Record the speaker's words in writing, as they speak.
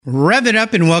Rev it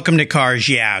up and welcome to Cars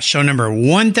Yeah, show number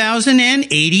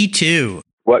 1082.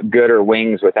 What good are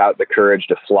wings without the courage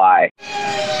to fly?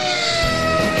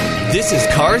 This is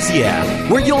Cars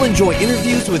Yeah, where you'll enjoy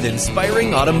interviews with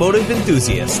inspiring automotive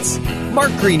enthusiasts.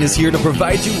 Mark Green is here to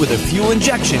provide you with a fuel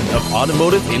injection of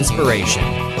automotive inspiration.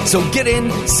 So get in,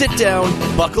 sit down,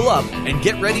 buckle up, and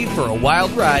get ready for a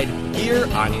wild ride here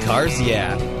on Cars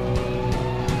Yeah.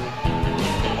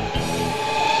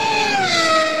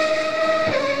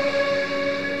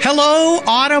 Hello,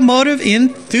 automotive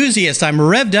enthusiasts. I'm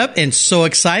revved up and so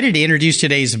excited to introduce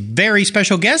today's very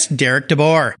special guest, Derek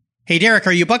DeBoer. Hey, Derek,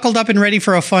 are you buckled up and ready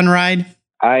for a fun ride?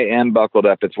 I am buckled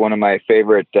up. It's one of my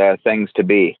favorite things to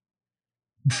be.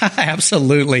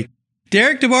 Absolutely.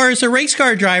 Derek DeBoer is a race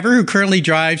car driver who currently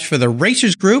drives for the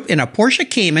Racers Group in a Porsche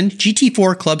Cayman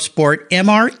GT4 Club Sport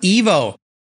MR Evo.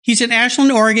 He's an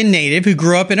Ashland, Oregon native who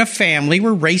grew up in a family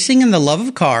where racing and the love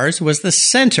of cars was the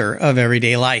center of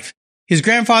everyday life. His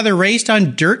grandfather raced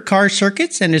on dirt car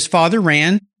circuits, and his father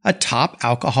ran a top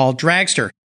alcohol dragster.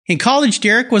 In college,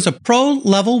 Derek was a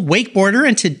pro-level wakeboarder,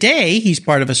 and today he's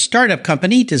part of a startup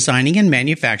company designing and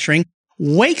manufacturing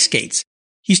wake skates.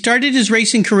 He started his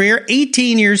racing career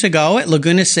 18 years ago at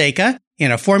Laguna Seca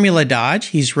in a Formula Dodge.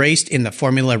 He's raced in the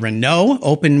Formula Renault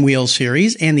Open Wheel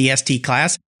Series and the ST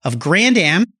class of Grand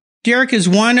Am. Derek has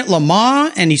won at Le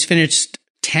Mans, and he's finished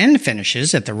 10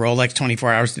 finishes at the Rolex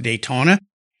 24 Hours to Daytona.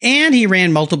 And he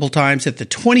ran multiple times at the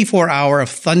 24-hour of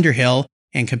Thunderhill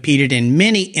and competed in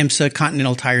many IMSA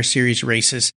Continental Tire Series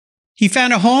races. He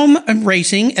found a home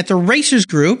racing at the Racers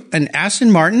Group, an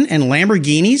Aston Martin and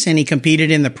Lamborghinis, and he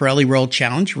competed in the Pirelli World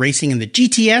Challenge, racing in the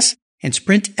GTS and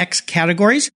Sprint X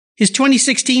categories. His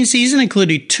 2016 season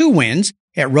included 2 wins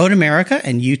at Road America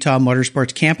and Utah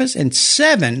Motorsports Campus and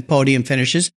 7 podium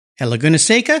finishes at Laguna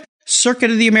Seca, Circuit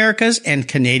of the Americas, and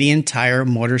Canadian Tire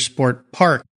Motorsport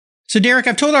Park. So, Derek,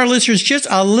 I've told our listeners just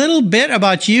a little bit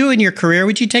about you and your career.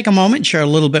 Would you take a moment and share a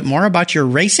little bit more about your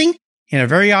racing and a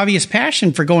very obvious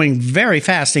passion for going very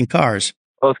fast in cars?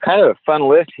 Well, it's kind of a fun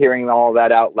list hearing all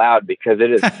that out loud because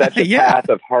it is such a path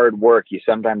of hard work. You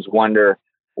sometimes wonder,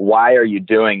 why are you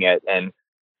doing it? And,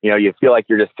 you feel like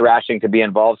you're just thrashing to be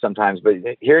involved sometimes. But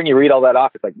hearing you read all that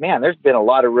off, it's like, man, there's been a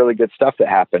lot of really good stuff that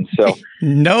happened. So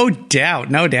No doubt.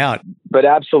 But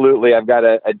absolutely, I've got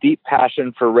a deep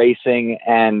passion for racing.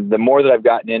 And the more that I've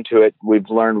gotten into it, we've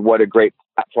learned what a great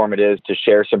platform it is to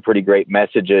share some pretty great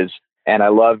messages. And I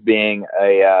love being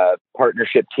a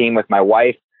partnership team with my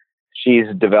wife. She's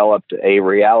developed a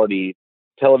reality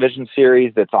television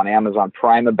series that's on Amazon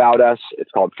Prime about us.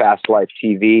 It's called Fast Life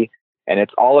TV. And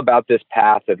it's all about this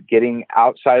path of getting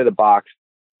outside of the box,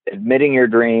 admitting your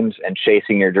dreams and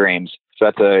chasing your dreams. So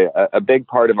that's a big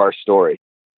part of our story.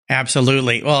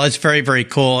 Absolutely. Well, it's very, very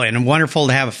cool and wonderful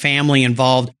to have a family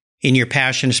involved in your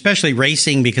passion, especially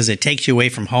racing, because it takes you away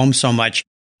from home so much.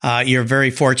 You're a very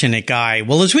fortunate guy.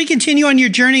 Well, as we continue on your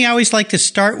journey, I always like to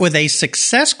start with a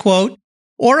success quote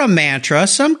or a mantra,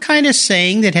 some kind of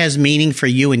saying that has meaning for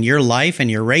you in your life and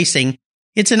your racing.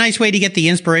 It's a nice way to get the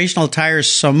inspirational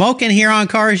tires smoking here on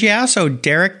Cars Yeah. So,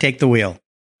 Derek, take the wheel.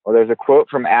 Well, there's a quote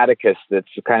from Atticus that's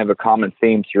kind of a common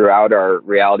theme throughout our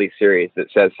reality series that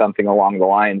says something along the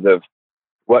lines of,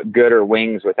 what good are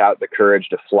wings without the courage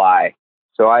to fly?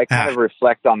 So I kind of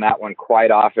reflect on that one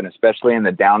quite often, especially in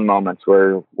the down moments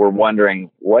where we're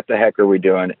wondering, what the heck are we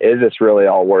doing? Is this really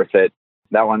all worth it?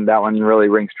 That one really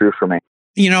rings true for me.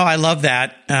 I love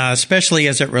that, especially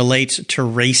as it relates to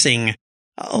racing.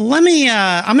 I'm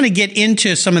going to get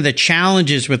into some of the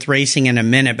challenges with racing in a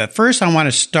minute, but first I want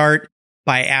to start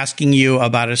by asking you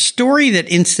about a story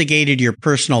that instigated your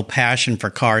personal passion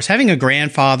for cars. Having a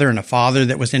grandfather and a father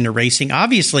that was into racing,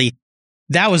 obviously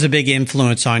that was a big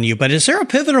influence on you, but is there a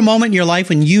pivotal moment in your life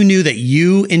when you knew that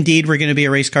you indeed were going to be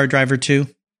a race car driver too?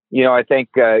 I think,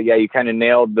 you kind of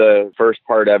nailed the first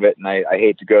part of it, and I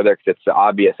hate to go there because it's the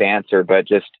obvious answer, but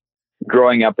just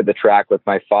growing up at the track with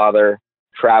my father,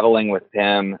 traveling with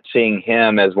him, seeing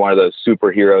him as one of those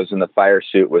superheroes in the fire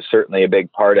suit was certainly a big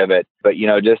part of it. But,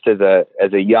 just as a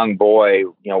young boy,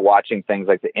 watching things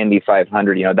like the Indy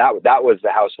 500, that was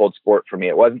the household sport for me.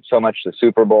 It wasn't so much the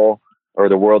Super Bowl or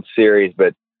the World Series,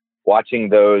 but watching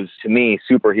those, to me,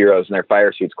 superheroes in their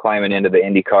fire suits climbing into the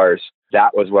Indy cars,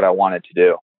 that was what I wanted to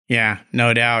do. Yeah,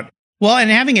 no doubt. Well, and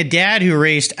having a dad who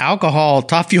raced alcohol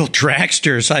top fuel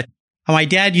dragsters, my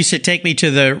dad used to take me to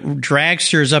the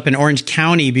dragsters up in Orange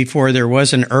County before there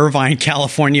was in Irvine,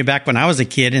 California, back when I was a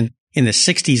kid in the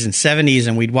 60s and 70s,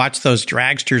 and we'd watch those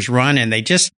dragsters run, and they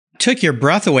just took your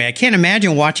breath away. I can't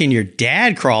imagine watching your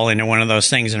dad crawl into one of those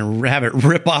things and have it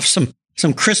rip off some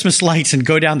some Christmas lights and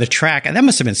go down the track. And that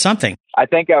must have been something. I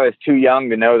think I was too young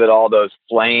to know that all those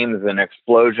flames and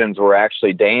explosions were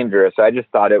actually dangerous. I just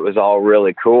thought it was all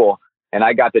really cool. And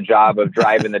I got the job of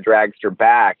driving the dragster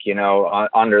back,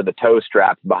 under the tow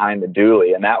straps behind the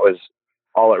dually. And that was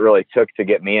all it really took to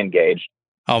get me engaged.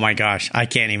 Oh my gosh, I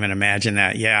can't even imagine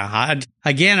that. Yeah.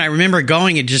 I remember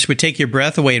going, it just would take your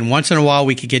breath away. And once in a while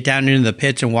we could get down into the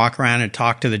pits and walk around and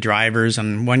talk to the drivers.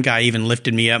 And one guy even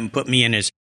lifted me up and put me in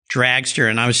his dragster.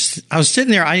 And I was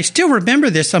sitting there. I still remember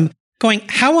this. I'm going,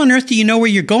 how on earth do you know where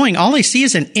you're going? All I see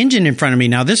is an engine in front of me.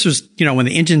 Now this was, when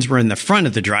the engines were in the front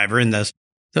of the driver, and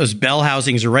those bell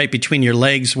housings are right between your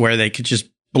legs where they could just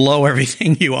blow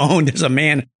everything you owned as a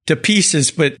man to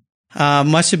pieces. But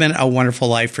must have been a wonderful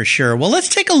life for sure. Well, let's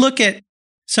take a look at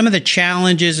some of the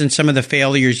challenges and some of the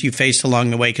failures you faced along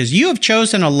the way, because you have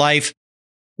chosen a life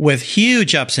with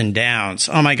huge ups and downs.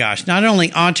 Oh my gosh, not only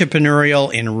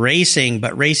entrepreneurial in racing,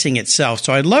 but racing itself.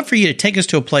 So I'd love for you to take us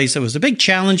to a place that was a big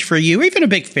challenge for you, even a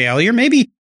big failure, maybe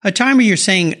a time where you're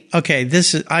saying, okay,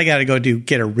 I got to go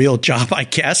get a real job, I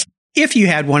guess, if you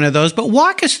had one of those. But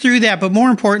walk us through that. But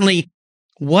more importantly,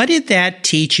 what did that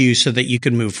teach you so that you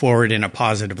could move forward in a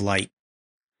positive light?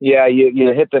 Yeah,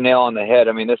 you hit the nail on the head.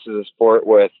 I mean, this is a sport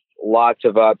with lots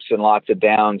of ups and lots of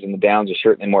downs, and the downs are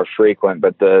certainly more frequent,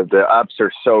 but the ups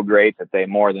are so great that they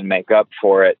more than make up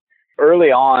for it.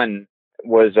 Early on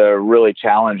was a really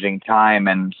challenging time,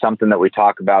 and something that we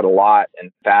talk about a lot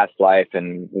in Fast Life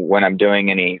and when I'm doing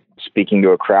any speaking to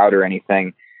a crowd or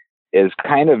anything is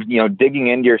kind of, digging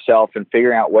into yourself and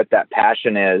figuring out what that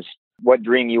passion is, what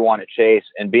dream you want to chase,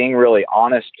 and being really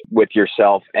honest with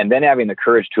yourself, and then having the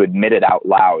courage to admit it out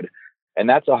loud. And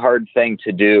that's a hard thing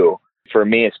to do for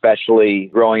me, especially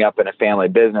growing up in a family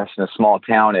business in a small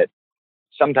town. It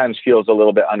sometimes feels a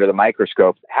little bit under the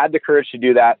microscope. Had the courage to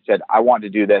do that, said, I want to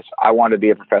do this. I want to be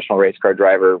a professional race car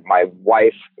driver. My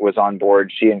wife was on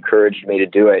board. She encouraged me to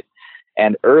do it.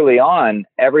 And early on,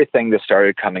 everything just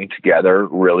started coming together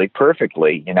really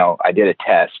perfectly. I did a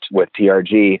test with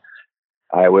TRG.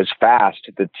 I was fast.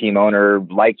 The team owner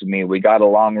liked me. We got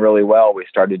along really well. We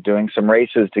started doing some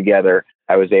races together.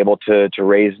 I was able to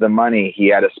raise the money. He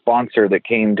had a sponsor that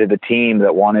came to the team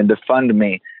that wanted to fund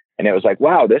me. And it was like,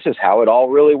 wow, this is how it all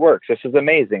really works. This is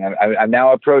amazing. I'm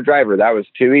now a pro driver. That was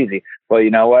too easy. Well, you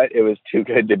know what? It was too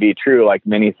good to be true, like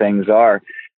many things are.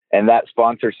 And that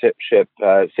sponsorship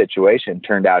situation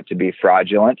turned out to be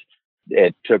fraudulent.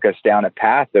 It took us down a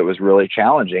path that was really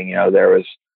challenging. There was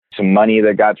some money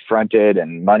that got fronted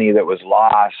and money that was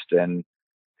lost and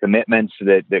commitments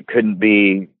that couldn't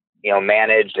be,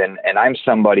 managed. And I'm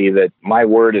somebody that my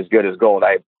word is good as gold.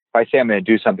 If I say I'm going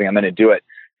to do something, I'm going to do it.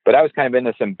 But I was kind of in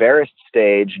this embarrassed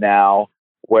stage now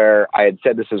where I had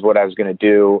said this is what I was going to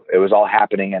do. It was all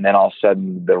happening. And then all of a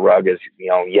sudden the rug is,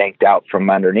 yanked out from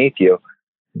underneath you.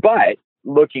 But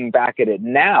looking back at it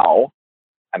now,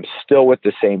 I'm still with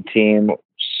the same team,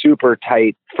 super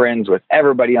tight friends with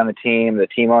everybody on the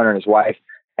team owner and his wife.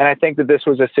 And I think that this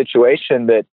was a situation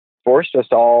that forced us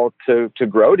all to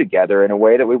grow together in a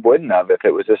way that we wouldn't have if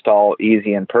it was just all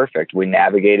easy and perfect. We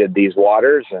navigated these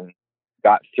waters and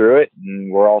got through it,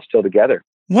 and we're all still together.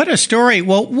 What a story.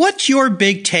 Well, what's your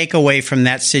big takeaway from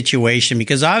that situation?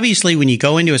 Because obviously when you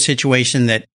go into a situation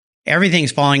that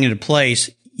everything's falling into place,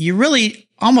 you really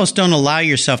almost don't allow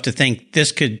yourself to think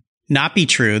this could not be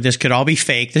true. This could all be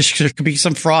fake. There could be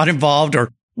some fraud involved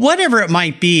or whatever it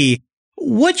might be.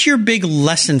 What's your big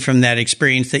lesson from that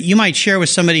experience that you might share with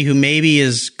somebody who maybe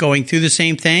is going through the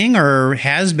same thing or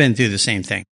has been through the same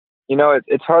thing?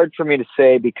 It's hard for me to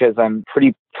say because I'm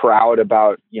pretty proud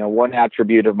about, one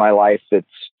attribute of my life that's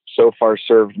so far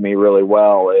served me really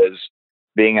well is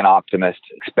being an optimist,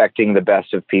 expecting the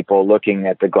best of people, looking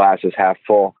at the glass as half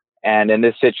full. And in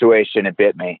this situation, it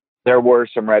bit me. There were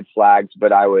some red flags,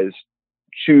 but I was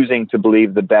choosing to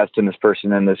believe the best in this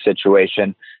person in this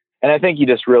situation. And I think you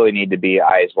just really need to be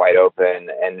eyes wide open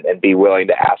and be willing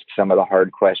to ask some of the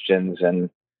hard questions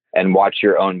and watch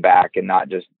your own back and not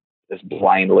just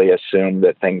blindly assume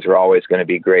that things are always going to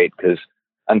be great. Because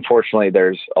unfortunately,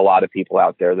 there's a lot of people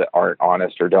out there that aren't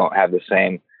honest or don't have the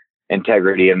same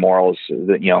integrity and morals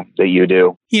that you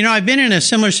do. I've been in a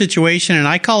similar situation, and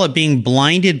I call it being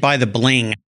blinded by the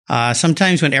bling.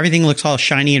 Sometimes when everything looks all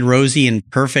shiny and rosy and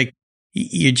perfect,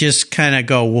 you just kind of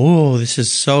go, whoa, this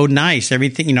is so nice.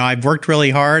 Everything, I've worked really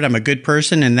hard. I'm a good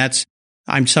person, and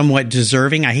I'm somewhat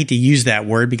deserving. I hate to use that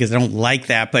word because I don't like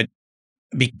that, but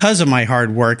because of my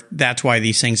hard work, that's why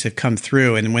these things have come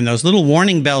through. And when those little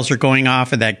warning bells are going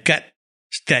off and that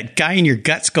guy in your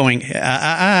gut's going,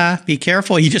 be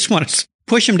careful. You just want to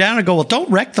push him down and go, well, don't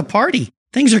wreck the party.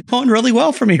 Things are going really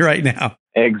well for me right now.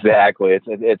 Exactly.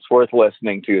 It's worth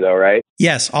listening to, though, right?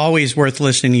 Yes, always worth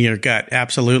listening to your gut.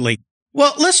 Absolutely.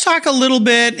 Well, let's talk a little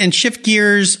bit and shift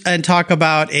gears and talk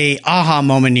about a aha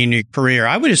moment in your career.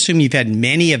 I would assume you've had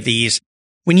many of these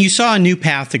when you saw a new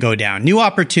path to go down, new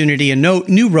opportunity, a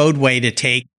new roadway to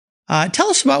take. Tell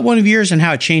us about one of yours and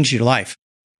how it changed your life.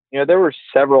 There were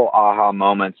several aha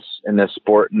moments in this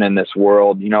sport and in this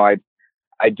world.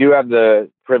 I do have the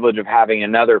privilege of having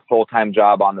another full-time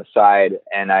job on the side,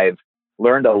 and I've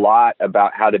learned a lot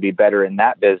about how to be better in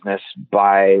that business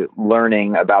by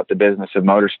learning about the business of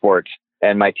motorsports.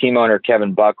 And my team owner,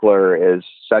 Kevin Buckler, is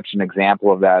such an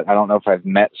example of that. I don't know if I've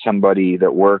met somebody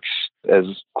that works as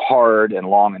hard and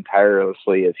long and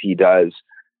tirelessly as he does.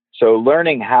 So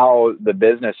learning how the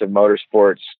business of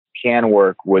motorsports can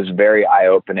work was very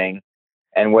eye-opening,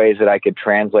 and ways that I could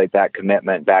translate that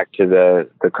commitment back to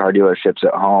the car dealerships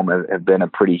at home have been a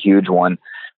pretty huge one.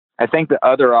 I think the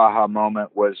other aha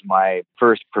moment was my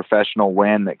first professional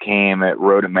win that came at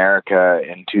Road America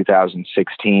in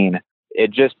 2016.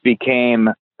 It just became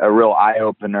a real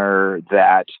eye-opener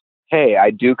that, hey,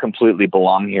 I do completely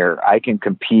belong here. I can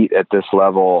compete at this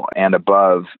level and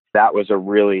above. That was a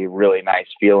really, really nice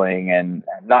feeling, and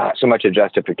not so much a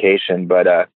justification, but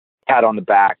a pat on the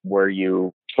back where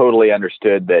you totally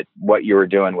understood that what you were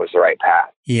doing was the right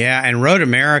path. Yeah, and Road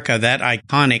America, that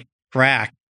iconic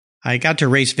track, I got to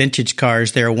race vintage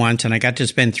cars there once, and I got to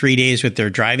spend 3 days with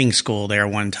their driving school there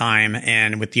one time,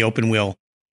 and with the open wheel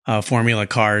formula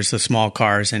cars, the small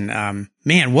cars, and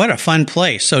man, what a fun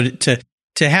place. So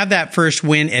to have that first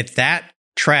win at that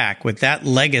track with that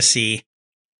legacy,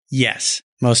 yes,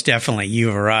 most definitely,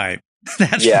 you've arrived.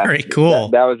 That's very cool.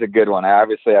 That was a good one. I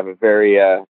obviously have a very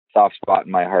soft spot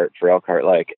in my heart for Elkhart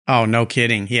Lake. Oh, no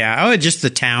kidding. Yeah. Oh, just the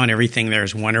town, everything there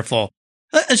is wonderful.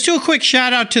 Let's do a quick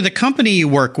shout out to the company you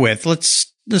work with.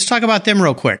 Let's talk about them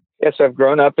real quick. Yes, I've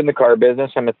grown up in the car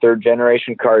business. I'm a third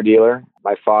generation car dealer.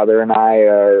 My father and I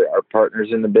are partners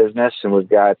in the business, and we've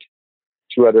got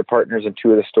two other partners in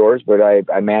two of the stores, but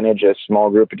I manage a small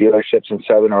group of dealerships in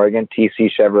Southern Oregon, TC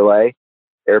Chevrolet,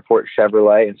 Airport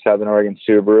Chevrolet, and Southern Oregon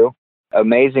Subaru.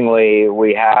 Amazingly,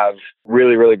 we have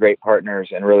really, really great partners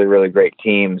and really, really great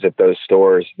teams at those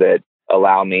stores that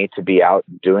allow me to be out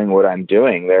doing what I'm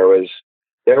doing. There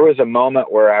was a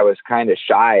moment where I was kind of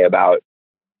shy about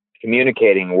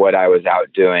communicating what I was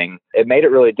out doing. It made it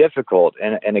really difficult.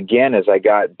 And again, as I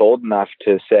got bold enough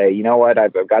to say, you know what,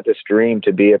 I've got this dream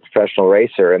to be a professional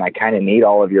racer, and I kind of need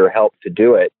all of your help to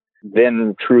do it,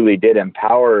 then truly did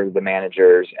empower the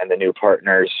managers and the new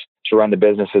partners to run the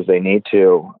business as they need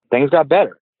to. Things got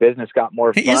better. Business got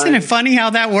more fun. Isn't it funny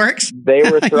how that works? They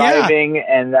were thriving,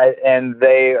 and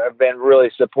they have been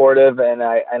really supportive, and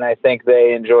I think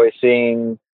they enjoy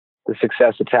seeing the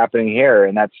success that's happening here.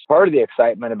 And that's part of the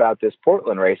excitement about this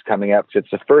Portland race coming up. It's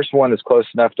the first one that's close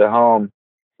enough to home.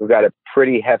 We've got a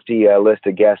pretty hefty list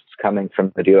of guests coming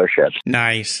from the dealership.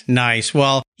 Nice.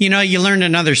 Well, you learned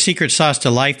another secret sauce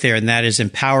to life there, and that is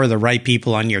empower the right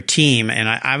people on your team. And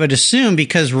I would assume,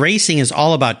 because racing is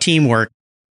all about teamwork,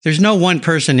 there's no one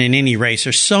person in any race.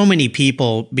 There's so many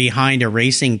people behind a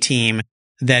racing team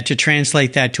that to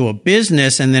translate that to a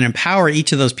business and then empower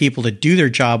each of those people to do their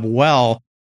job well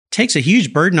takes a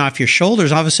huge burden off your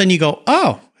shoulders. All of a sudden you go,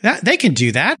 oh, they can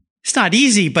do that. It's not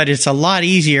easy, but it's a lot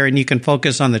easier, and you can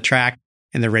focus on the track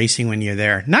and the racing when you're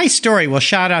there. Nice story. Well,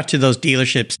 shout out to those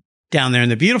dealerships down there in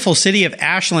the beautiful city of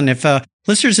Ashland. If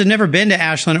listeners have never been to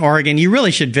Ashland, Oregon, you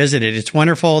really should visit it. It's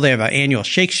wonderful. They have an annual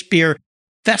Shakespeare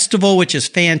Festival, which is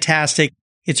fantastic.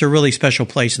 It's a really special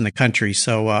place in the country.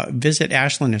 So visit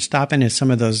Ashland and stop in at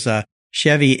some of those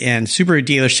Chevy and Subaru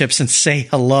dealerships and say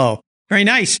hello. Very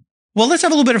nice. Well, let's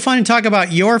have a little bit of fun and talk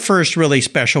about your first really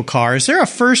special car. Is there a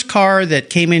first car that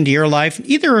came into your life,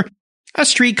 either a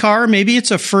street car, maybe it's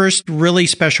a first really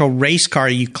special race car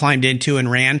you climbed into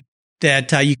and ran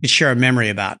that you could share a memory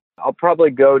about? I'll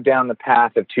probably go down the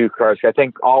path of two cars. I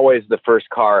think always the first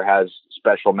car has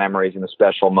special memories and a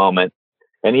special moment.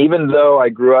 And even though I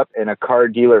grew up in a car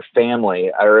dealer family,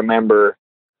 I remember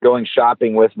going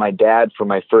shopping with my dad for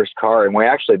my first car, and we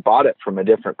actually bought it from a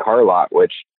different car lot,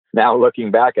 which now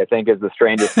looking back, I think is the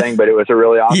strangest thing, but it was a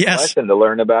really awesome lesson to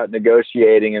learn about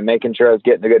negotiating and making sure I was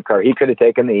getting a good car. He could have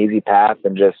taken the easy path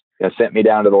and just sent me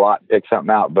down to the lot and picked something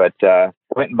out. But I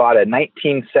went and bought a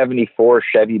 1974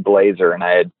 Chevy Blazer, and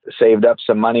I had saved up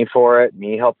some money for it, and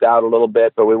he helped out a little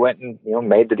bit, but we went and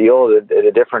made the deal at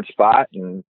a different spot,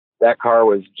 and that car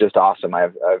was just awesome. I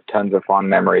have tons of fond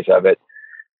memories of it.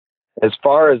 As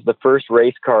far as the first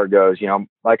race car goes,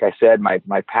 like I said, my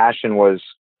passion was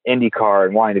IndyCar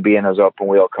and wanting to be in those open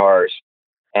wheel cars.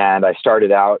 And I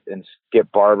started out in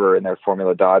Skip Barber in their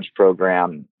Formula Dodge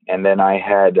program. And then I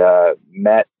had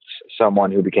met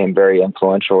someone who became very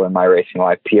influential in my racing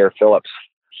life, Pierre Phillips.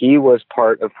 He was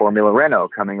part of Formula Renault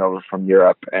coming over from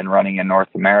Europe and running in North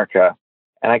America.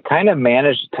 And I kind of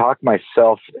managed to talk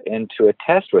myself into a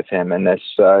test with him in this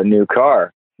new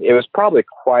car. It was probably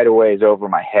quite a ways over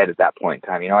my head at that point in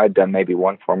time. You know, I'd done maybe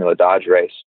one Formula Dodge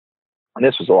race, and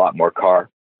this was a lot more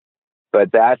car.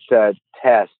 But that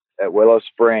test at Willow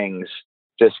Springs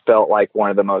just felt like one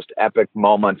of the most epic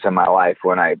moments in my life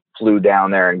when I flew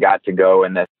down there and got to go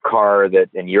in this car that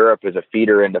in Europe is a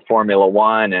feeder into Formula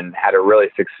One and had a really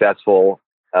successful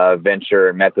venture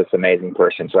and met this amazing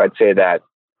person. So I'd say that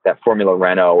Formula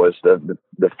Renault was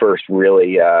the first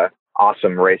really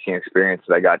awesome racing experience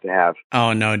that I got to have.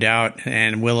 Oh, no doubt.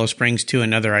 And Willow Springs, too,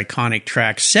 another iconic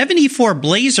track. 74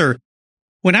 Blazer.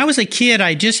 When I was a kid,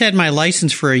 I just had my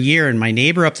license for a year, and my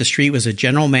neighbor up the street was a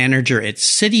general manager at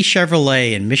City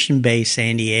Chevrolet in Mission Bay,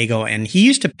 San Diego, and he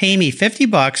used to pay me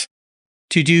 $50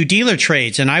 to do dealer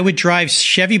trades, and I would drive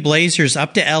Chevy Blazers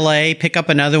up to LA, pick up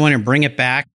another one, and bring it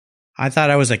back. I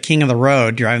thought I was a king of the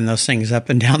road driving those things up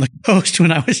and down the coast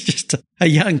when I was just a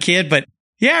young kid, but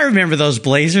yeah, I remember those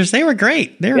Blazers. They were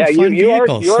great. They were fun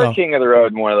vehicles. You are king of the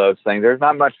road in one of those things. There's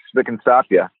not much that can stop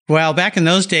you. Well, back in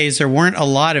those days, there weren't a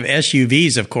lot of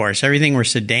SUVs, of course. Everything were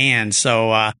sedans.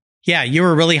 So, yeah, you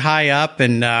were really high up,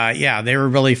 and yeah, they were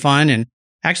really fun. And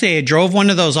actually, I drove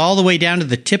one of those all the way down to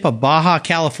the tip of Baja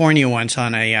California once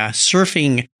on a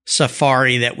surfing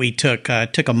safari that we took.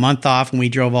 Took a month off, and we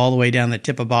drove all the way down the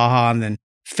tip of Baja and then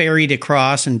ferried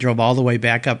across and drove all the way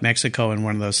back up Mexico in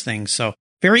one of those things. So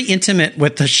very intimate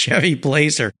with the Chevy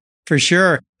Blazer, for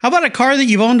sure. How about a car that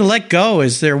you've owned to let go?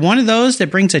 Is there one of those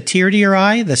that brings a tear to your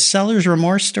eye, the seller's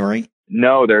remorse story?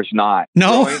 No, there's not.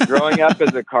 No? Growing up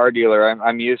as a car dealer,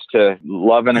 I'm used to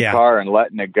loving a car and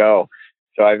letting it go.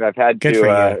 So I've had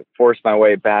to force my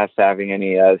way past having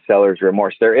any seller's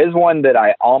remorse. There is one that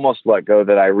I almost let go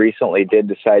that I recently did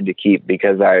decide to keep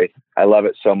because I love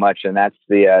it so much, and that's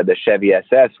the Chevy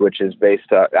SS, which is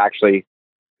based actually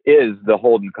is the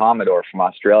Holden Commodore from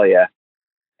Australia.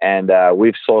 And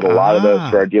we've sold a lot of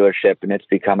those to our dealership, and it's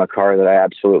become a car that I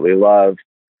absolutely love,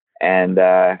 and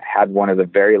had one of the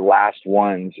very last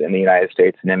ones in the United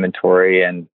States in inventory.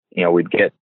 And, you know, we'd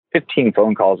get 15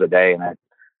 phone calls a day, and I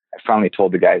finally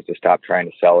told the guys to stop trying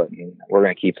to sell it, and we're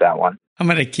going to keep that one. I'm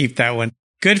going to keep that one.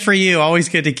 Good for you. Always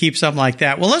good to keep something like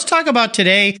that. Well, let's talk about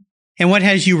today and what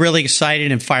has you really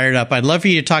excited and fired up. I'd love for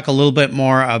you to talk a little bit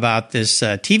more about this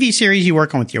TV series you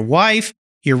work on with your wife,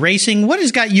 your racing. What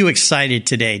has got you excited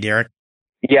today, Derek?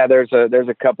 Yeah, there's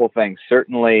a couple things.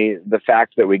 Certainly the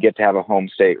fact that we get to have a home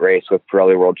state race with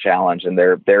Pirelli World Challenge and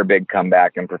their big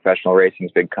comeback and professional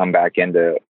racing's big comeback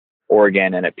into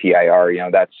Oregon and at PIR, you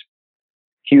know, that's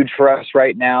huge for us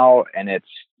right now. And it's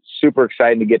super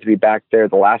exciting to get to be back there.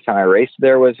 The last time I raced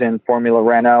there was in Formula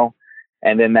Renault.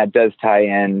 And then that does tie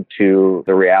into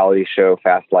the reality show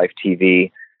Fast Life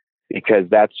TV, because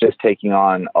that's just taking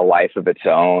on a life of its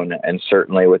own. And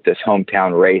certainly with this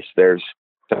hometown race, there's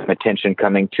some attention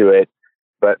coming to it.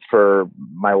 But for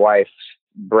my wife's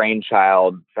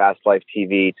brainchild, Fast Life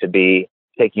TV, to be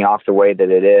taking off the way that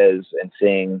it is and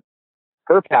seeing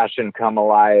her passion come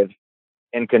alive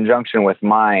in conjunction with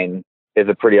mine is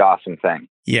a pretty awesome thing.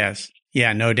 Yes.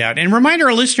 Yeah, no doubt. And remind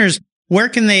our listeners, where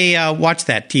can they watch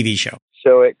that TV show?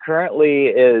 So it currently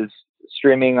is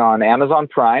streaming on Amazon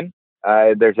Prime.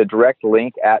 There's a direct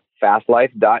link at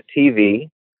fastlife.tv.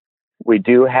 We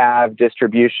do have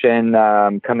distribution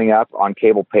coming up on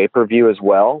cable pay-per-view as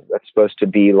well. That's supposed to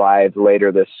be live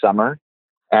later this summer.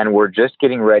 And we're just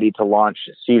getting ready to launch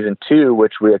season 2,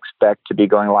 which we expect to be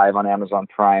going live on Amazon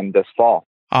Prime this fall.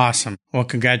 Awesome. Well,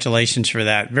 congratulations for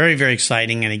that. Very, very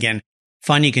exciting. And again,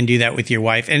 fun you can do that with your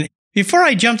wife. And before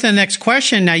I jump to the next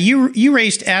question, now you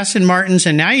raced Aston Martins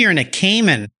and now you're in a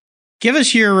Cayman. Give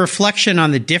us your reflection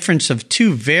on the difference of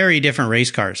two very different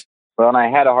race cars. Well, and I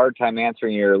had a hard time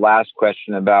answering your last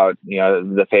question about, you know,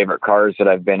 the favorite cars that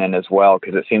I've been in as well,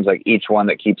 because it seems like each one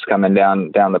that keeps coming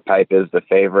down the pipe is the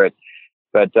favorite.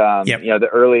 But, you know, the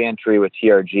early entry with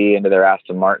TRG into their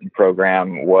Aston Martin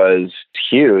program was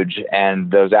huge.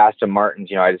 And those Aston Martins,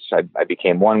 you know, I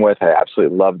became one with. I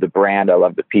absolutely love the brand. I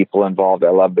love the people involved.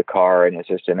 I love the car. And it's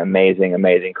just an amazing,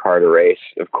 amazing car to race.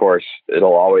 Of course,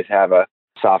 it'll always have a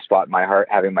soft spot in my heart,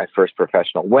 having my first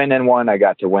professional win in one. I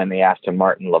got to win the Aston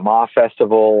Martin Le Mans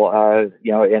Festival,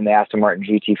 you know, in the Aston Martin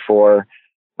GT4.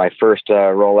 My first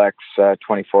Rolex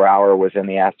 24-hour was in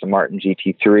the Aston Martin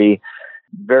GT3.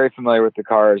 Very familiar with the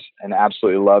cars and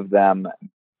absolutely love them.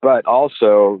 But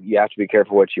also, you have to be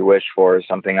careful what you wish for, is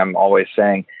something I'm always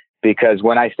saying. because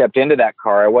when I stepped into that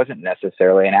car, I wasn't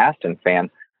necessarily an Aston fan.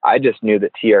 I just knew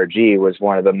that TRG was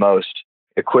one of the most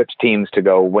equipped teams to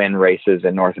go win races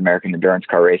in North American endurance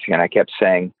car racing. And I kept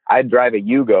saying, I'd drive a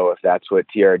Yugo if that's what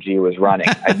TRG was running.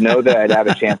 I'd know that I'd have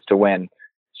a chance to win.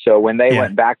 So when they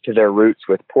went back to their roots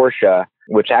with Porsche,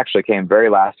 which actually came very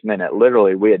last minute,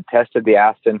 literally, we had tested the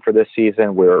Aston for this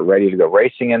season. We were ready to go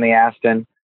racing in the Aston.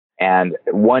 And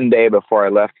one day before I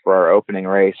left for our opening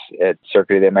race at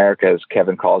Circuit of the Americas,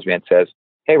 Kevin calls me and says,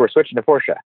 hey, we're switching to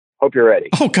Porsche. Hope you're ready.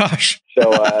 Oh, gosh. So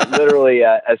literally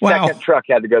a second truck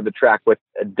had to go to the track with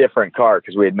a different car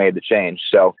because we had made the change.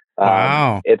 So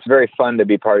it's very fun to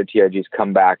be part of TRG's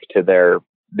comeback to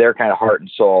their kind of heart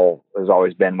and soul has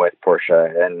always been with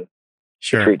Porsche, and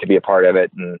a treat to be a part of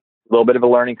it. And a little bit of a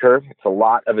learning curve. It's a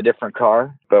lot of a different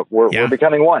car, but we're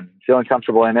becoming one, feeling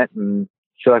comfortable in it, and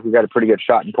feel like we've got a pretty good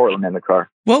shot in Portland in the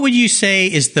car. What would you say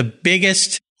is the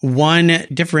biggest one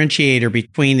differentiator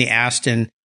between the Aston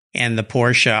and the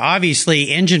Porsche?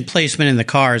 Obviously, engine placement in the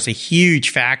car is a huge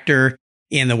factor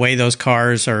in the way those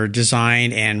cars are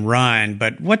designed and run.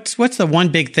 But what's the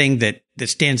one big thing that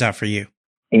stands out for you?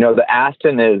 You know, the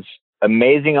Aston is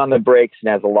amazing on the brakes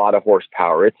and has a lot of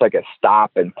horsepower. It's like a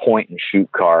stop and point and shoot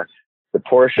car. The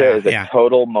Porsche is a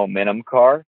total momentum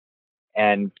car,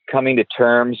 and coming to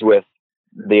terms with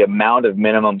the amount of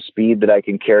minimum speed that I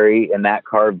can carry in that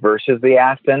car versus the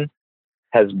Aston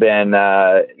has been,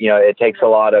 it takes a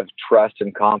lot of trust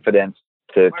and confidence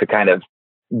to kind of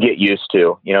get used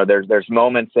to. You know, there's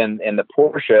moments in the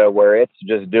Porsche where it's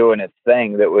just doing its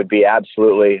thing that would be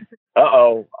absolutely,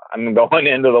 I'm going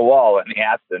into the wall in the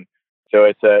Aston. So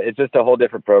it's just a whole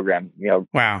different program,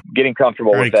 getting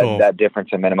comfortable with that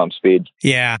difference in minimum speed.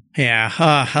 Yeah.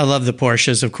 I love the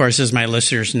Porsches, of course, as my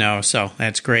listeners know. So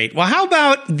that's great. Well, how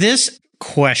about this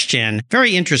question?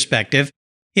 Very introspective.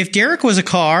 If Derek was a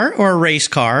car or a race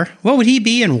car, what would he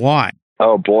be and why?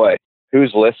 Oh, boy.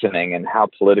 Who's listening and how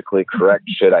politically correct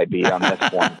should I be on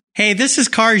this one? Hey, this is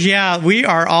Cars Yeah. We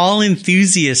are all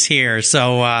enthusiasts here.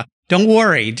 So don't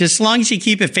worry, just as long as you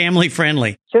keep it family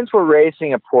friendly. Since we're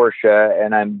racing a Porsche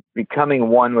and I'm becoming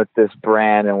one with this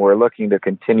brand and we're looking to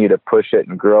continue to push it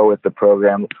and grow with the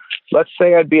program, let's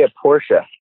say I'd be a Porsche.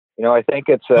 You know, I think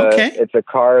it's a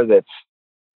car that's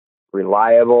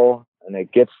reliable and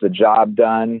it gets the job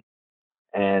done.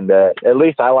 And at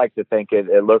least I like to think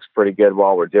it looks pretty good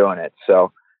while we're doing it.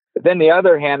 So, but then the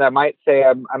other hand, I might say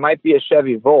I might be a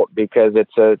Chevy Volt because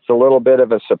it's a little bit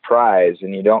of a surprise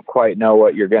and you don't quite know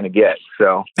what you're going to get.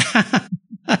 So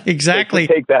exactly.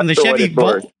 Take that when the Chevy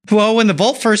Volt, well, when the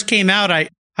Volt first came out,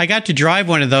 I got to drive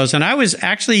one of those, and I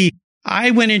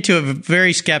went into it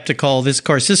very skeptical. This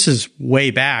is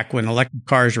way back when electric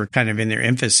cars were kind of in their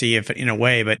infancy, if in a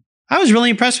way, but I was really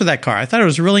impressed with that car. I thought it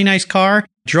was a really nice car.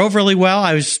 Drove really well.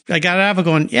 I got out of it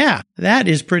going, yeah, that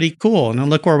is pretty cool. And then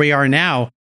look where we are now.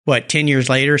 10 years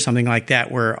later, something like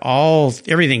that, where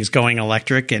everything's going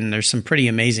electric, and there's some pretty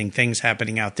amazing things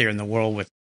happening out there in the world with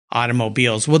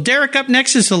automobiles. Well, Derek, up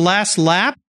next is the last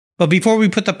lap. But before we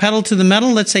put the pedal to the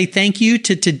metal, let's say thank you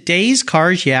to today's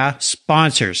Cars Yeah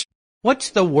sponsors. What's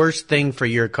the worst thing for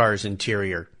your car's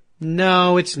interior?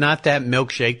 No, it's not that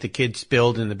milkshake the kids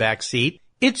spilled in the back seat.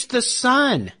 It's the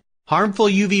sun. Harmful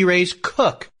UV rays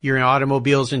cook your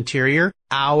automobile's interior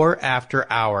hour after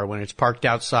hour when it's parked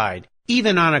outside,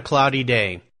 even on a cloudy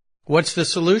day. What's the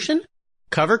solution?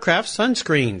 Covercraft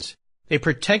sunscreens. They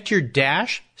protect your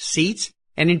dash, seats,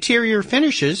 and interior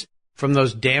finishes from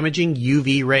those damaging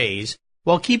UV rays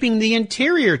while keeping the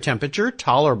interior temperature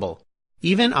tolerable,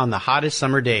 even on the hottest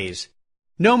summer days.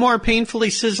 No more painfully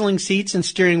sizzling seats and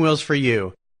steering wheels for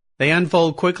you. They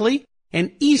unfold quickly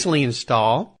and easily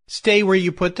install, stay where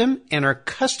you put them, and are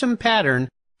custom patterned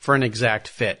for an exact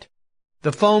fit.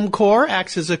 The foam core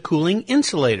acts as a cooling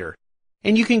insulator,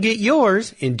 and you can get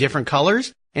yours in different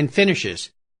colors and finishes.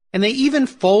 And they even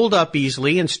fold up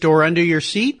easily and store under your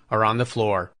seat or on the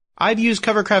floor. I've used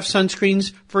Covercraft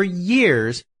sunscreens for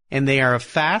years, and they are a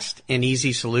fast and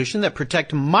easy solution that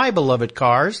protect my beloved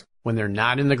cars when they're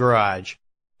not in the garage.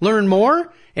 Learn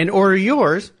more and order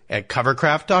yours at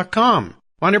Covercraft.com.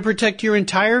 Want to protect your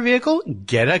entire vehicle?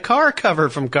 Get a car cover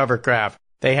from Covercraft.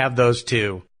 They have those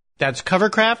too. That's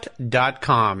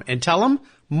Covercraft.com, and tell them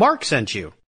Mark sent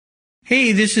you.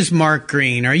 Hey, this is Mark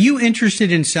Green. Are you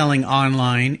interested in selling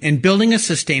online and building a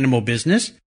sustainable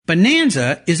business?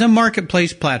 Bonanza is a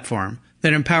marketplace platform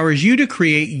that empowers you to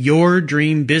create your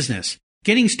dream business.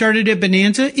 Getting started at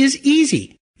Bonanza is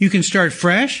easy. You can start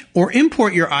fresh or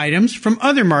import your items from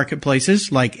other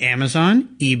marketplaces like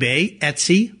Amazon, eBay,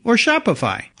 Etsy, or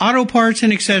Shopify. Auto parts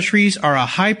and accessories are a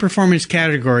high-performance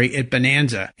category at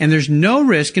Bonanza, and there's no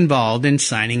risk involved in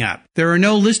signing up. There are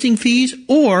no listing fees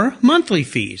or monthly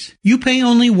fees. You pay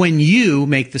only when you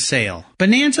make the sale.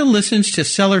 Bonanza listens to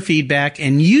seller feedback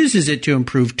and uses it to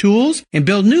improve tools and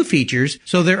build new features,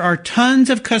 so there are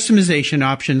tons of customization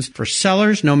options for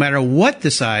sellers no matter what the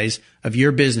size of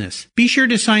your business. Be sure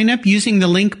to sign up using the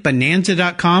link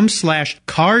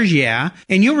bonanza.com/carsyeah,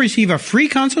 and you'll receive a free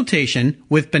consultation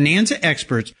with Bonanza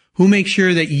experts who make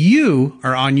sure that you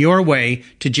are on your way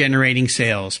to generating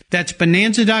sales. That's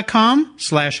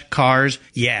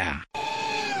bonanza.com/carsyeah.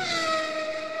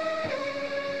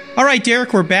 All right,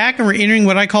 Derek, we're back and we're entering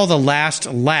what I call the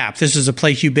last lap. This is a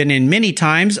place you've been in many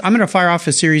times. I'm going to fire off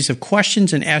a series of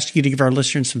questions and ask you to give our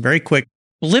listeners some very quick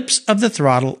blips of the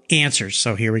throttle answers.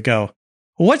 So here we go.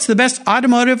 What's the best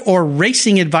automotive or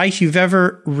racing advice you've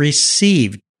ever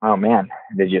received? Oh, man.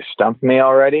 Did you stump me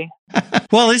already?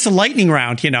 Well, it's a lightning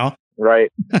round, you know.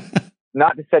 Right.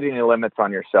 Not to set any limits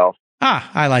on yourself.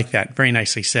 I like that. Very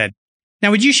nicely said. Now,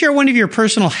 would you share one of your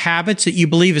personal habits that you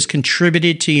believe has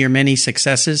contributed to your many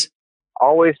successes?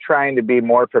 Always trying to be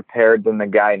more prepared than the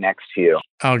guy next to you.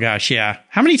 Oh, gosh, yeah.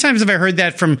 How many times have I heard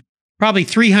that from probably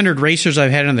 300 racers I've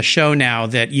had on the show now,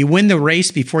 that you win the race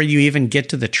before you even get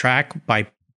to the track by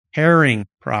preparing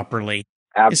properly?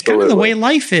 Absolutely. It's kind of the way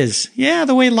life is. Yeah,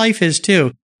 the way life is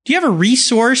too. Do you have a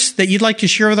resource that you'd like to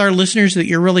share with our listeners that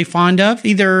you're really fond of?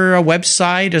 Either a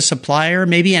website, a supplier,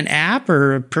 maybe an app,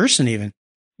 or a person even?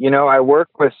 You know, I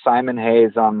work with Simon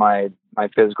Hayes on my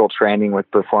physical training with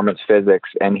Performance Physics,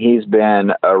 and he's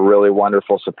been a really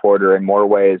wonderful supporter in more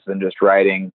ways than just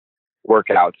writing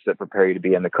workouts that prepare you to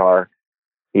be in the car.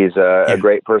 He's a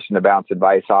great person to bounce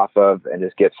advice off of and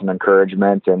just get some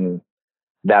encouragement. And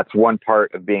that's one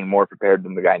part of being more prepared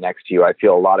than the guy next to you. I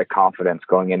feel a lot of confidence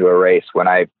going into a race when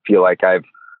I feel like I've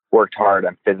worked hard,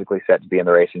 I'm physically set to be in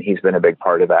the race, and he's been a big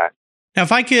part of that. Now,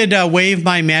 if I could wave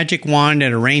my magic wand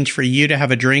and arrange for you to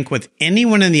have a drink with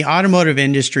anyone in the automotive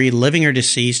industry, living or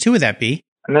deceased, who would that be?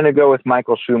 I'm going to go with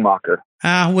Michael Schumacher.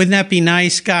 Wouldn't that be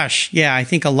nice? Gosh, yeah, I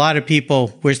think a lot of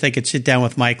people wish they could sit down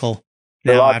with Michael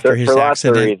now after his accident. For lots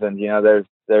of reasons. You know, there's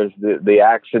the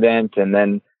accident, and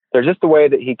then there's just the way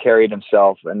that he carried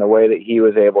himself and the way that he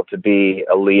was able to be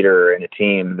a leader in a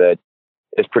team that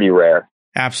is pretty rare.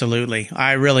 Absolutely.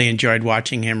 I really enjoyed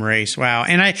watching him race. Wow.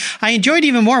 And I enjoyed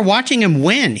even more watching him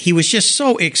win. He was just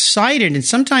so excited. And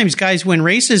sometimes guys win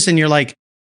races and you're like,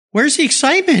 where's the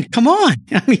excitement? Come on.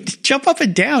 I mean, jump up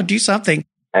and down, do something.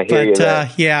 I hear you there.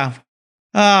 Yeah.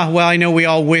 Well, I know we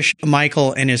all wish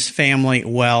Michael and his family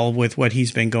well with what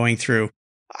he's been going through.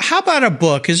 How about a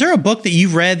book? Is there a book that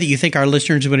you've read that you think our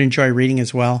listeners would enjoy reading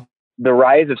as well? The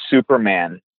Rise of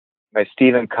Superman by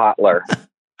Stephen Kotler.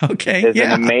 Okay. It's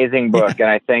an amazing book. And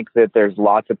I think that there's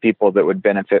lots of people that would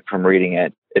benefit from reading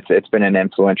it. It's been an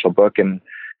influential book in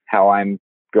how I'm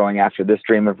going after this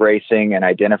dream of racing and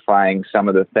identifying some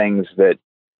of the things that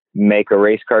make a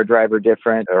race car driver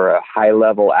different or a high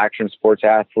level action sports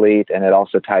athlete. And it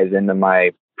also ties into my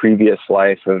previous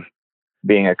life of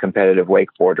being a competitive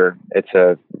wakeboarder. It's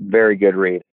a very good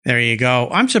read. There you go.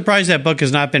 I'm surprised that book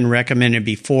has not been recommended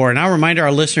before. And I'll remind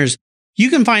our listeners, you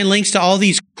can find links to all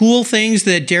these cool things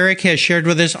that Derek has shared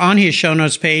with us on his show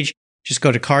notes page. Just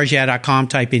go to carsyeah.com,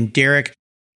 type in Derek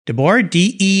DeBoer,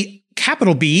 DEBOER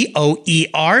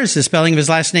is the spelling of his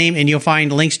last name, and you'll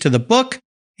find links to the book.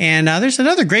 And there's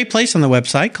another great place on the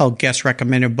website called Guest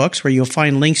Recommended Books, where you'll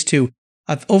find links to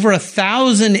over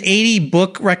 1,080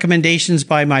 book recommendations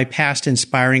by my past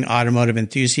inspiring automotive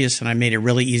enthusiasts. And I made it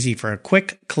really easy for a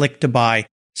quick click to buy.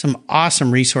 Some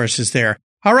awesome resources there.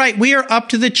 All right, we are up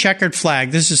to the checkered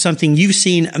flag. This is something you've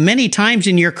seen many times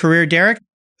in your career, Derek.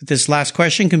 But this last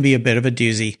question can be a bit of a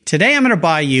doozy. Today, I'm going to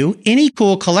buy you any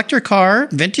cool collector car,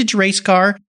 vintage race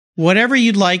car, whatever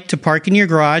you'd like to park in your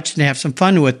garage and have some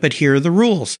fun with. But here are the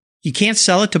rules. You can't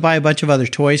sell it to buy a bunch of other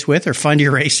toys with or fund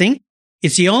your racing.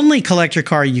 It's the only collector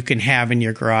car you can have in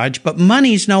your garage, but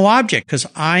money's no object because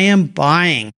I am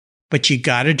buying. But you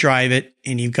got to drive it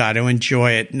and you got to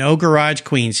enjoy it. No garage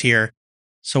queens here.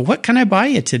 So what can I buy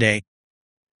you today?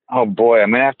 Oh, boy. I'm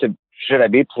going to have to, should I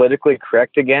be politically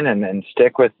correct again and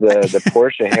stick with the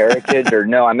Porsche Heritage? Or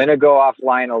no, I'm going to go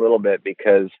offline a little bit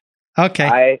because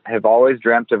I have always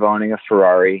dreamt of owning a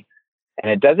Ferrari.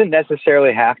 And it doesn't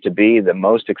necessarily have to be the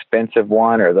most expensive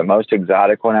one or the most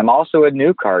exotic one. I'm also a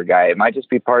new car guy. It might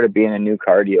just be part of being a new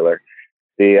car dealer.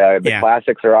 The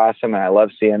classics are awesome, and I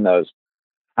love seeing those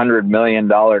 $100 million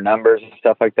numbers and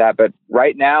stuff like that. But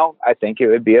right now, I think it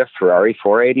would be a Ferrari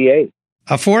 488.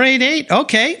 A 488?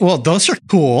 Okay. Well, those are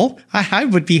cool. I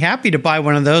would be happy to buy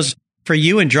one of those for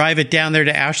you and drive it down there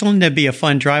to Ashland. That'd be a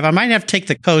fun drive. I might have to take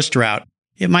the coast route.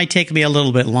 It might take me a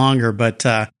little bit longer, but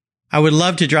I would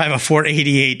love to drive a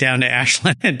 488 down to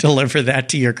Ashland and deliver that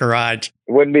to your garage.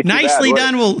 Wouldn't be too nicely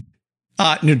bad, done. Well,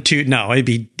 no, it'd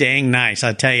be dang nice.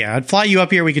 I tell you, I'd fly you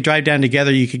up here. We could drive down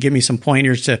together. You could give me some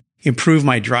pointers to improve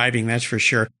my driving. That's for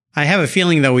sure. I have a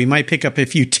feeling though, we might pick up a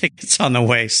few tickets on the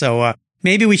way. So,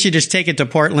 maybe we should just take it to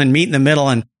Portland, meet in the middle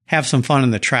and have some fun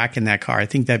on the track in that car. I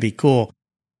think that'd be cool.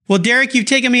 Well, Derek, you've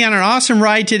taken me on an awesome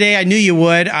ride today. I knew you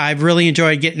would. I've really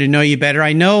enjoyed getting to know you better.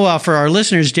 I know for our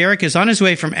listeners, Derek is on his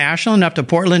way from Ashland up to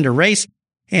Portland to race,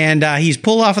 and he's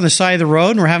pulled off on the side of the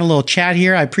road, and we're having a little chat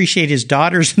here. I appreciate his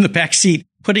daughters in the back seat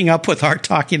putting up with our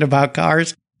talking about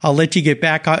cars. I'll let you get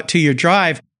back to your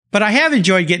drive, but I have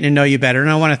enjoyed getting to know you better,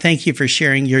 and I want to thank you for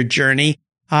sharing your journey.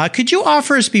 Could you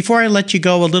offer us, before I let you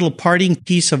go, a little parting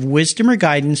piece of wisdom or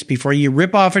guidance before you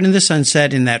rip off into the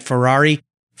sunset in that Ferrari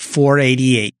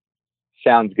 488?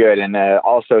 Sounds good. And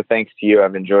also thanks to you.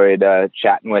 I've enjoyed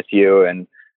chatting with you and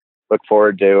look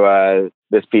forward to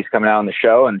this piece coming out on the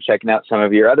show and checking out some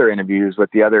of your other interviews with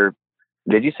the other,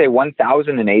 did you say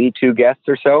 1,082 guests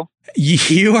or so?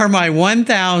 You are my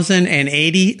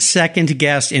 1,082nd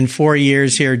guest in 4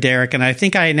 years here, Derek. And I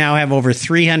think I now have over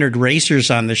 300 racers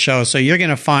on the show. So you're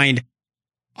going to find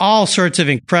all sorts of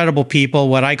incredible people,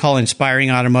 what I call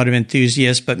inspiring automotive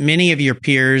enthusiasts, but many of your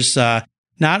peers,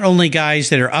 not only guys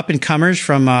that are up and comers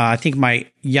from, I think my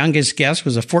youngest guest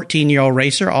was a 14-year-old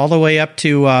racer, all the way up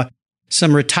to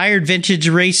some retired vintage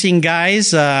racing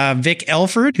guys, Vic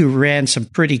Elford, who ran some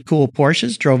pretty cool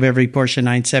Porsches, drove every Porsche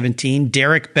 917,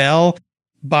 Derek Bell,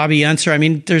 Bobby Unser. I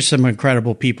mean, there's some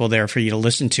incredible people there for you to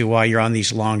listen to while you're on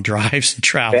these long drives and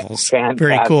travels. Fantastic.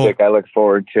 Very cool. I look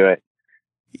forward to it.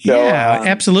 So, yeah,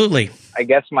 absolutely. I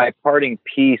guess my parting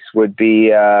piece would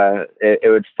be,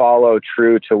 it would follow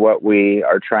true to what we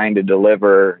are trying to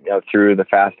deliver, through the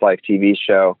Fast Life TV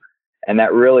show. And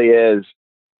that really is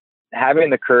having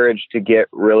the courage to get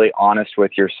really honest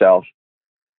with yourself,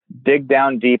 dig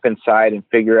down deep inside and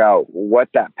figure out what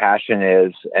that passion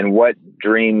is and what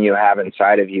dream you have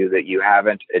inside of you that you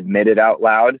haven't admitted out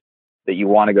loud that you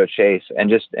want to go chase, and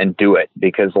do it,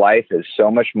 because life is so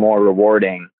much more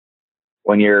rewarding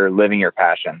when you're living your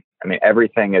passion. I mean,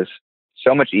 everything is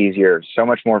so much easier, so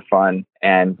much more fun,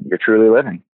 and you're truly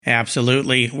living.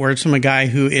 Absolutely. Words from a guy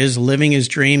who is living his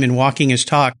dream and walking his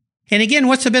talk. And again,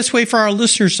 what's the best way for our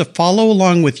listeners to follow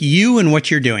along with you and what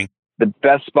you're doing? The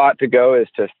best spot to go is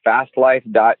to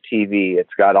fastlife.tv.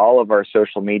 It's got all of our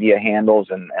social media handles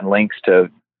and links to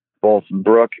both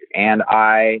Brooke and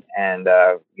I. And,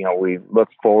 we look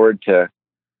forward to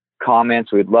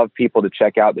comments. We'd love people to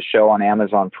check out the show on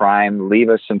Amazon Prime. Leave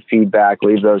us some feedback.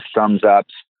 Leave those thumbs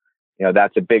ups.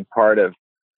 That's a big part of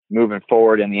moving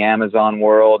forward in the Amazon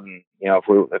world. And,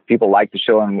 if people like the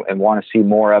show and want to see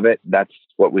more of it, that's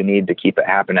what we need to keep it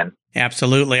happening.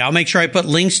 Absolutely. I'll make sure I put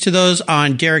links to those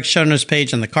on Derek's show notes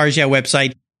page on the Cars Yeah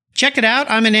website. Check it out.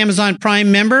 I'm an Amazon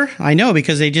Prime member. I know,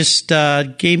 because they just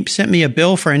sent me a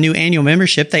bill for a new annual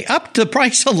membership. They upped the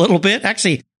price a little bit.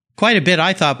 Actually, quite a bit,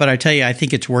 I thought, but I tell you, I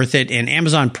think it's worth it. And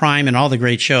Amazon Prime and all the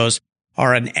great shows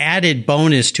are an added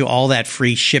bonus to all that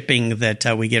free shipping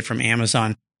that we get from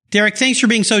Amazon. Derek, thanks for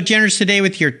being so generous today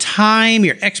with your time,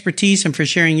 your expertise, and for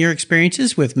sharing your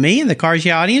experiences with me and the Cars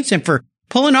Yeah audience, and for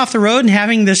pulling off the road and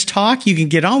having this talk. You can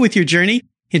get on with your journey.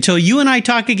 Until you and I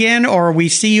talk again, or we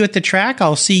see you at the track,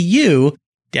 I'll see you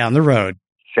down the road.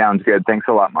 Sounds good. Thanks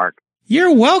a lot, Mark.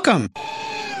 You're welcome.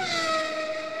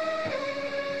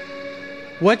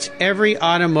 What's every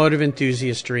automotive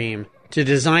enthusiast's dream? To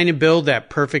design and build that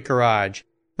perfect garage.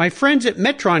 My friends at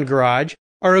Metron Garage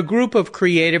are a group of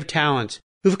creative talents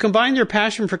who've combined their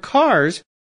passion for cars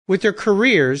with their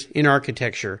careers in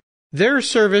architecture. Their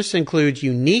service includes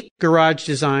unique garage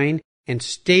design and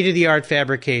state-of-the-art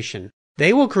fabrication.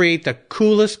 They will create the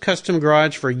coolest custom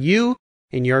garage for you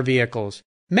and your vehicles.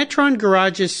 Metron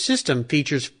Garage's system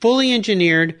features fully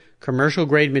engineered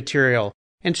commercial-grade material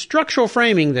and structural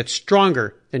framing that's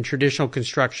stronger than traditional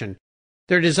construction.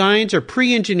 Their designs are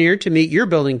pre-engineered to meet your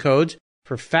building codes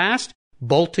for fast,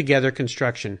 bolt-together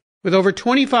construction. With over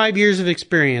 25 years of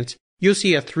experience, you'll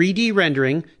see a 3D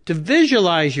rendering to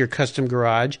visualize your custom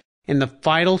garage, and the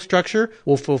final structure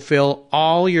will fulfill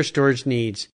all your storage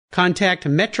needs. Contact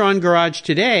Metron Garage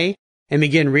today and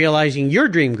begin realizing your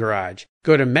dream garage.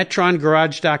 Go to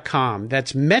metrongarage.com.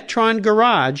 That's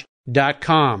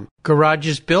metrongarage.com. Garage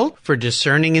is built for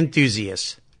discerning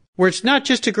enthusiasts, where it's not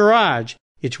just a garage,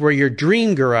 it's where your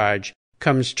dream garage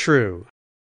comes true.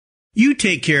 You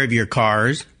take care of your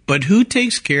cars, but who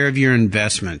takes care of your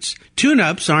investments?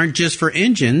 Tune-ups aren't just for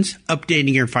engines.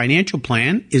 Updating your financial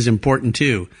plan is important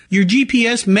too. Your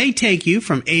GPS may take you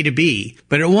from A to B,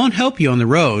 but it won't help you on the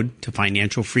road to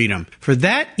financial freedom. For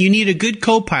that, you need a good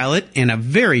co-pilot and a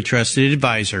very trusted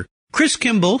advisor. Chris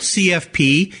Kimball,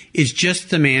 CFP, is just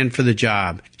the man for the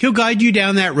job. He'll guide you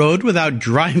down that road without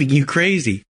driving you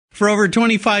crazy. For over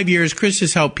 25 years, Chris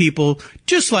has helped people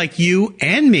just like you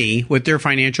and me with their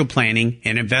financial planning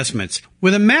and investments.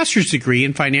 With a master's degree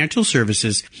in financial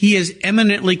services, he is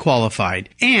eminently qualified,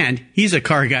 and he's a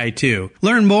car guy too.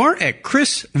 Learn more at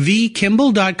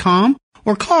chrisvkimball.com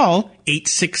or call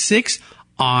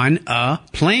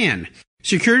 866-ON-A-PLAN.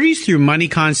 Securities through Money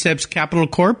Concepts Capital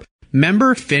Corp.,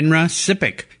 member FINRA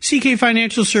SIPC. CK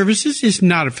Financial Services is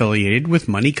not affiliated with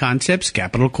Money Concepts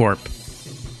Capital Corp.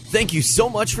 Thank you so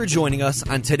much for joining us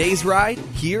on today's ride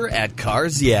here at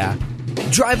Cars Yeah.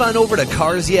 Drive on over to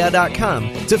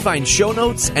carsyeah.com to find show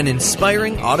notes and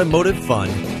inspiring automotive fun.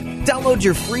 Download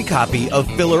your free copy of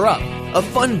Filler Up, a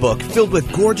fun book filled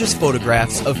with gorgeous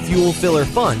photographs of fuel filler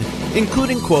fun,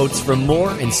 including quotes from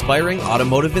more inspiring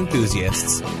automotive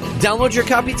enthusiasts. Download your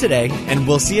copy today, and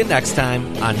we'll see you next time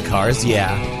on Cars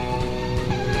Yeah.